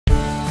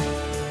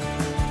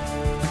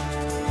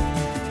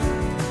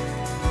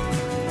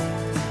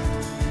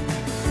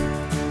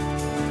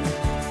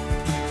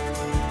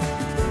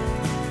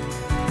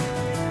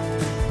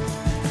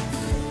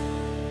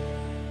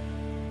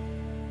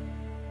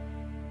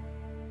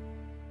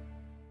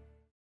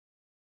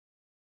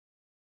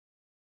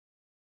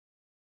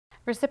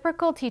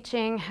Reciprocal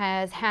teaching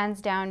has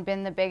hands down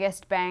been the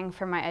biggest bang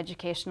for my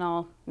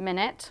educational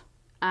minute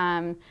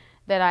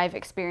that I've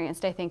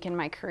experienced, I think, in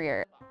my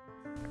career.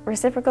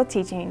 Reciprocal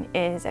teaching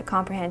is a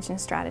comprehension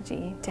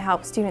strategy to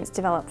help students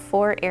develop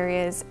 4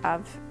 areas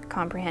of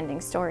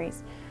comprehending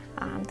stories.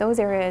 Those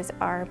areas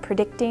are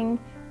predicting,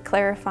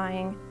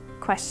 clarifying,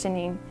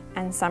 questioning,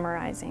 and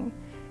summarizing.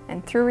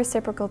 And through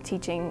reciprocal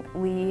teaching,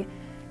 we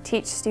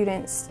teach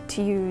students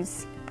to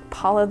use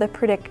Paula the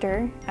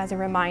predictor as a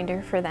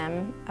reminder for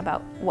them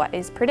about what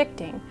is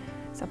predicting.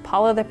 So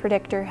Paula the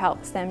predictor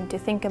helps them to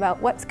think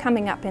about what's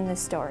coming up in the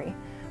story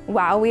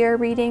while we are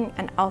reading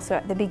and also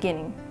at the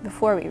beginning,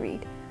 before we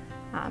read.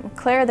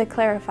 Clara the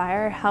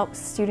clarifier helps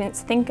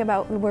students think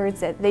about the words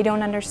that they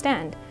don't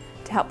understand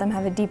to help them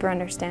have a deeper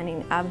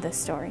understanding of the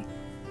story.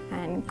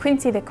 And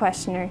Quincy the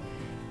questioner,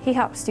 he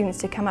helps students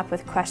to come up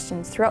with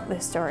questions throughout the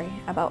story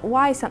about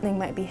why something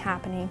might be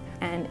happening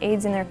and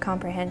aids in their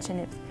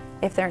comprehension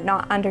if they're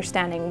not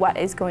understanding what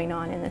is going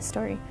on in the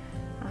story.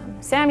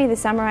 Sammy the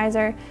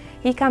summarizer,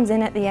 he comes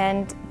in at the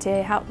end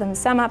to help them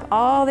sum up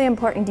all the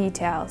important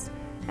details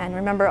and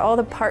remember all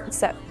the parts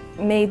that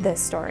made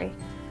this story.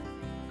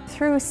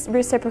 Through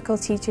reciprocal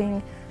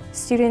teaching,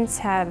 students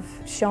have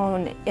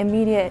shown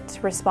immediate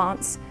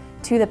response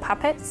to the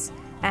puppets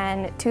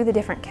and to the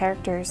different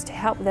characters to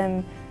help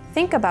them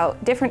think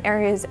about different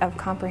areas of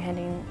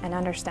comprehending and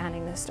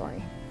understanding the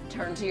story.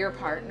 Turn to your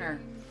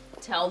partner.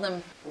 Tell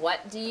them,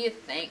 what do you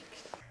think?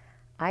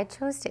 I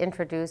chose to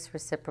introduce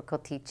reciprocal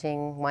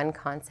teaching one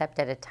concept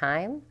at a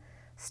time,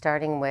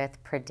 starting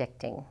with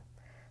predicting.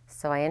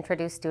 So I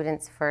introduced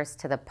students first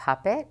to the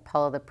puppet,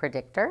 Paula the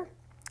predictor.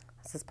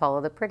 This is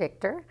Paula the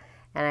predictor.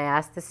 And I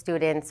asked the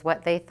students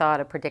what they thought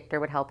a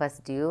predictor would help us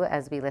do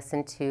as we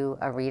listened to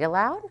a read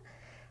aloud.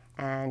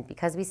 And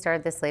because we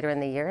started this later in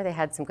the year, they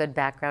had some good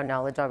background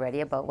knowledge already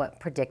about what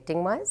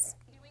predicting was.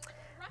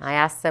 I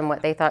asked them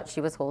what they thought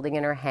she was holding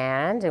in her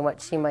hand and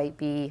what she might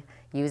be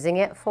using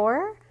it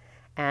for.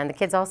 And the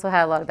kids also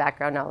had a lot of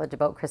background knowledge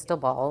about crystal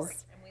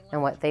balls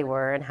and what they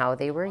were and how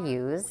they were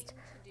used.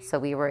 So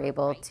we were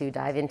able to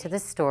dive into the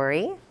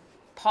story.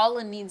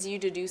 Paula needs you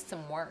to do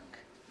some work.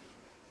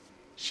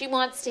 She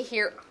wants to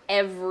hear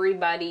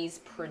everybody's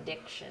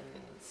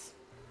predictions.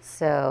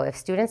 So if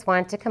students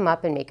wanted to come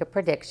up and make a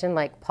prediction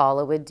like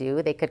Paula would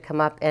do, they could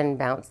come up and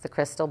bounce the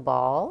crystal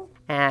ball.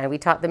 And we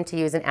taught them to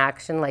use an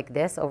action like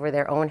this over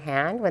their own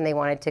hand when they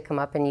wanted to come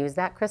up and use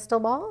that crystal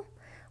ball,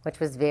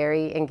 which was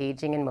very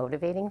engaging and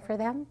motivating for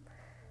them.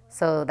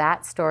 So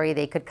that story,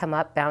 they could come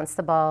up, bounce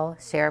the ball,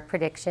 share a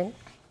prediction.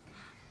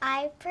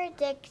 I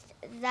predict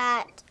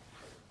that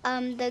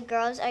the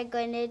girls are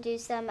going to do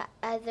some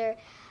other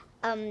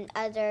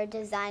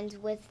designs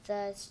with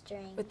the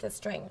string. With the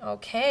string,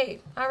 okay.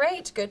 All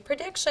right, good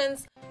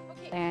predictions.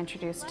 I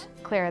introduced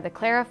Clara the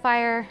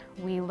clarifier.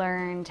 We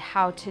learned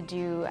how to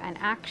do an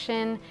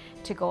action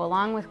to go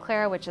along with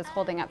Clara, which is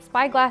holding up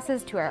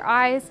spyglasses to our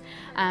eyes.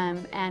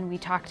 And we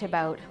talked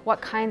about what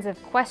kinds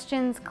of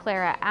questions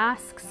Clara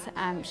asks.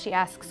 She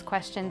asks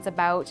questions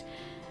about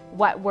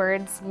what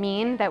words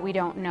mean that we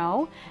don't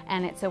know,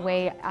 and it's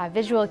a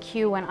visual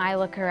cue when I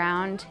look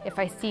around. If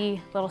I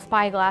see little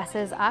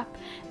spyglasses up,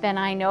 then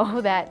I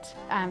know that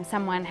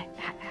someone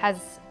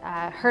has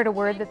heard a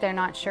word that they're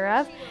not sure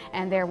of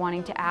and they're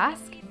wanting to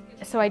ask.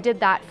 So I did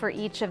that for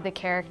each of the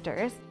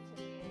characters.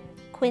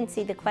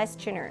 Quincy the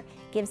questioner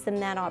gives them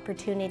that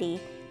opportunity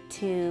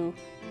to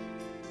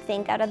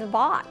think out of the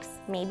box.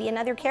 Maybe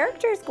another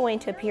character is going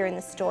to appear in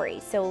the story,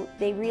 so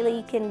they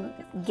really can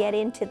get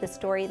into the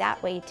story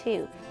that way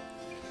too.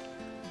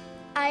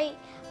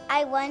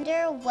 I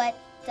wonder what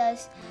the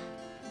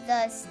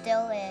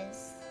still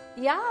is.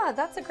 Yeah,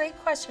 that's a great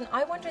question.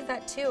 I wondered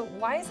that too.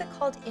 Why is it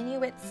called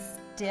Inuit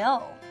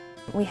still?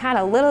 We had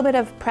a little bit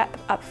of prep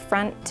up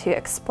front to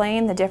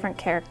explain the different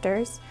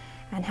characters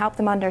and help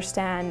them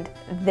understand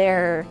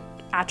their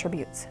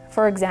attributes.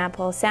 For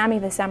example, Sammy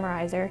the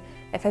summarizer,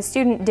 if a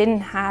student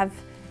didn't have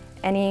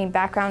any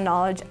background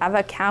knowledge of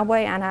a cowboy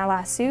and a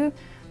lasso,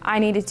 I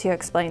needed to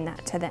explain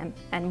that to them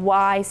and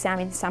why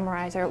Sammy the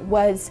summarizer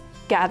was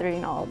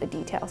gathering all the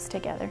details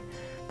together.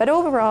 But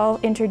overall,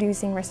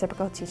 introducing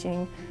reciprocal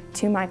teaching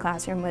to my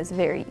classroom was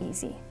very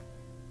easy.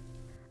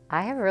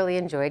 I have really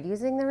enjoyed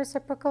using the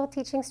reciprocal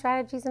teaching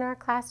strategies in our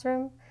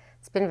classroom.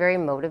 It's been very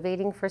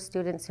motivating for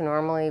students who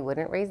normally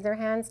wouldn't raise their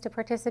hands to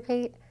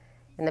participate.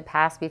 In the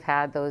past, we've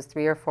had those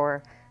 3 or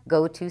 4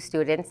 go-to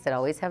students that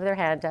always have their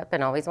hand up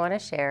and always want to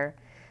share.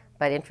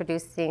 But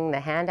introducing the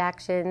hand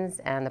actions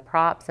and the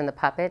props and the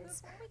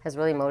puppets has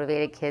really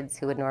motivated kids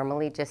who would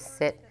normally just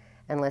sit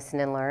and listen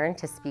and learn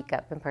to speak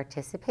up and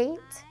participate.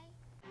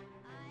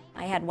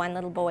 I had one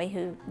little boy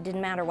who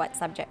didn't matter what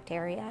subject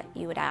area,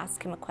 you would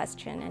ask him a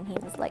question and he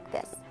was like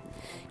this.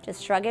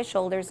 Just shrug his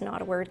shoulders,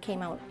 not a word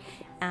came out.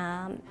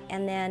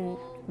 And then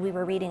we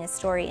were reading a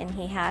story and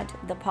he had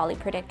the Polly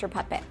Predictor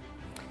puppet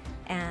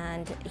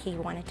and he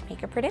wanted to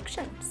make a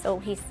prediction. So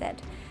he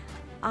said,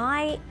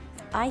 I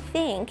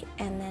think,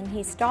 and then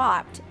he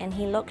stopped and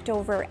he looked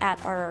over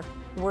at our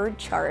word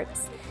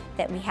charts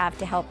that we have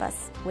to help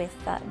us with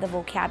the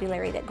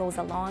vocabulary that goes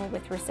along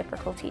with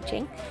reciprocal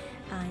teaching.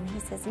 And he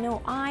says,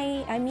 no,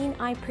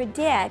 I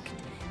predict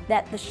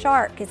that the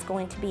shark is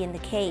going to be in the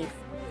cave.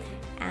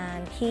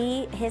 And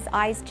his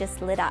eyes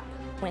just lit up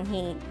when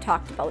he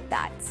talked about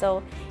that.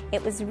 So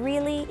it was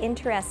really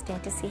interesting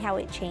to see how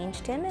it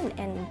changed him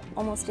and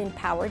almost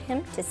empowered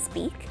him to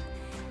speak,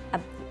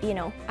 you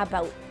know,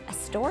 about a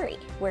story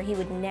where he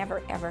would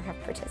never ever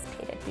have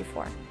participated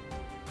before.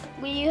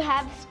 When you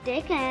have a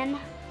stick and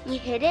you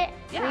hit it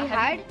really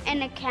hard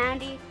and the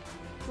candy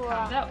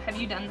comes out. Have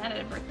you done that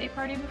at a birthday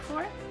party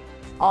before?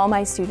 All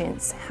my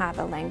students have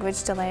a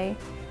language delay,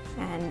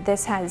 and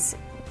this has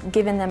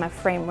given them a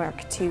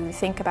framework to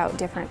think about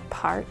different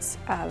parts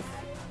of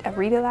a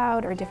read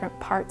aloud or different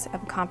parts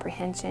of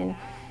comprehension.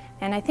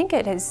 And I think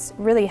it has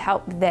really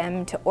helped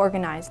them to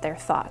organize their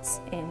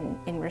thoughts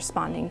in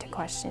responding to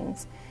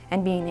questions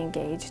and being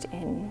engaged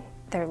in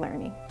their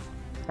learning.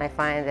 I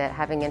find that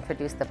having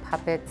introduced the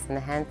puppets and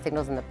the hand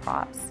signals and the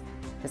props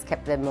has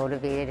kept them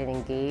motivated and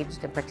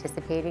engaged and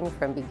participating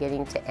from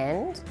beginning to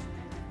end,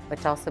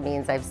 which also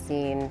means I've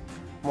seen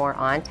more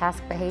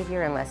on-task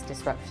behavior and less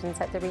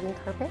disruptions at the reading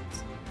carpet.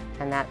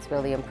 And that's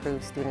really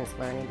improved students'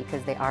 learning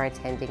because they are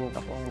attending the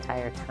whole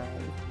entire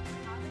time.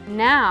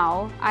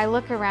 Now I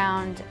look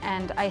around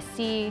and I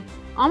see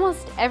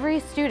almost every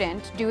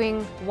student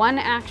doing one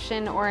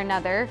action or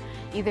another,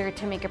 either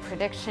to make a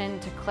prediction,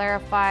 to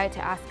clarify, to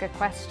ask a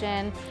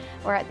question,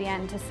 or at the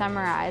end to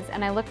summarize.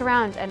 And I look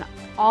around and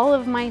all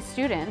of my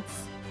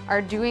students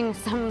are doing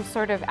some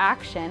sort of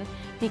action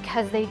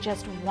because they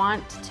just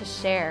want to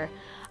share.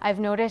 I've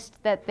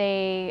noticed that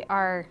they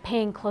are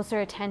paying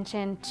closer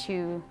attention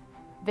to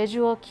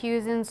visual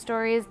cues in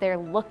stories. They're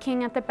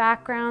looking at the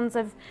backgrounds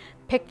of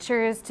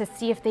pictures to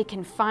see if they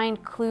can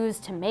find clues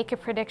to make a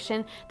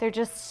prediction. They're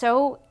just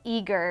so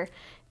eager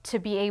to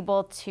be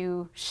able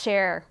to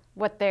share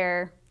what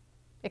they're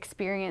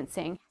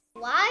experiencing.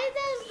 Why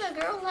does the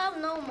girl have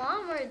no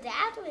mom or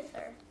dad with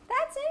her?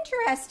 That's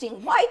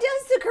interesting. Why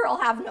does the girl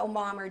have no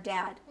mom or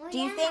dad? Do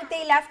you think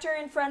they left her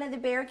in front of the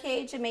bear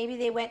cage and maybe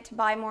they went to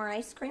buy more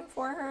ice cream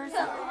for her or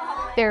something?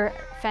 They're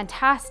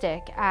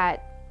fantastic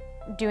at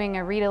doing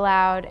a read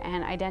aloud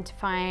and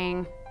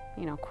identifying,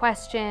 you know,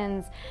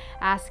 questions,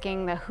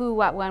 asking the who,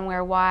 what, when,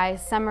 where, why,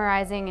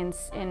 summarizing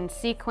in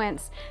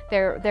sequence.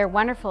 They're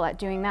wonderful at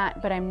doing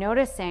that, but I'm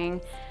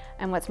noticing,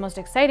 and what's most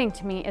exciting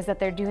to me, is that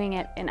they're doing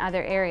it in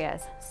other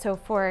areas. So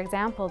for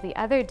example, the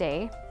other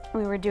day,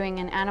 we were doing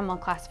an animal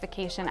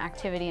classification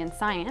activity in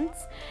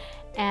science,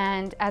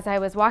 and as I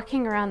was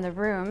walking around the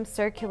room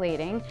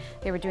circulating,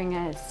 they were doing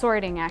a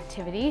sorting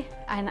activity,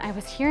 and I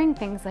was hearing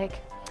things like,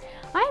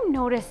 I'm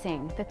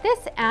noticing that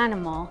this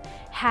animal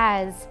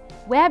has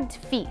webbed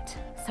feet.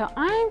 So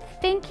I'm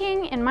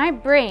thinking in my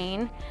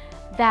brain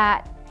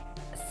that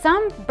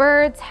some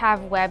birds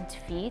have webbed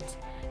feet,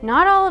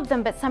 not all of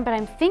them, but some, but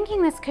I'm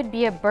thinking this could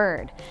be a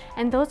bird.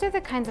 And those are the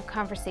kinds of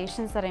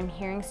conversations that I'm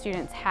hearing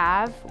students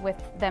have with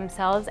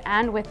themselves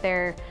and with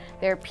their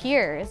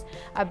peers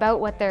about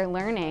what they're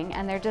learning,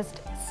 and they're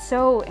just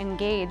so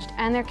engaged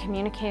and they're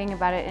communicating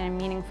about it in a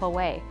meaningful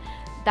way.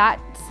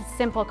 That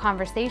simple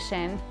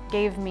conversation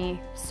gave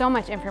me so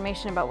much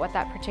information about what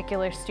that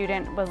particular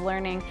student was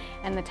learning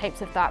and the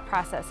types of thought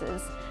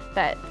processes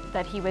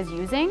that he was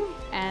using,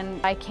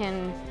 and I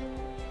can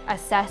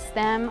assess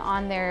them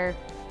on their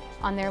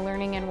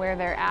learning and where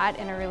they're at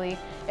in a really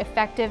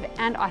effective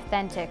and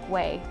authentic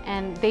way.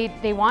 And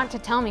they want to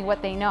tell me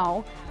what they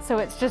know, so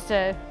it's just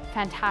a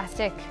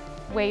fantastic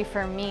way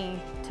for me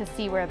to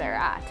see where they're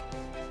at.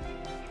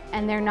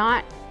 And they're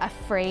not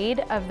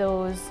afraid of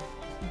those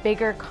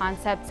bigger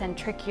concepts and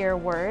trickier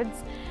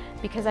words,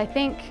 because I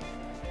think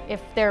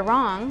if they're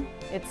wrong,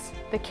 it's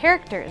the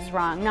character is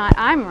wrong, not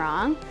I'm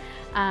wrong.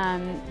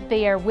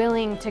 They are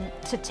willing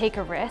to take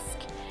a risk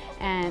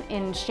and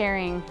in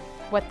sharing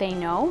what they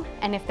know,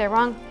 and if they're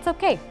wrong, it's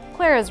okay.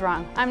 Clara's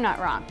wrong, I'm not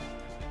wrong.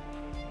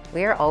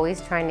 We are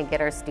always trying to get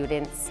our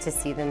students to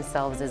see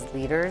themselves as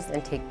leaders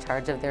and take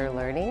charge of their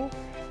learning,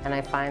 and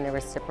I find the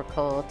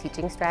reciprocal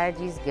teaching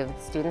strategies give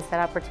students that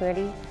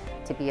opportunity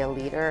to be a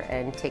leader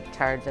and take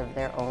charge of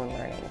their own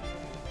learning.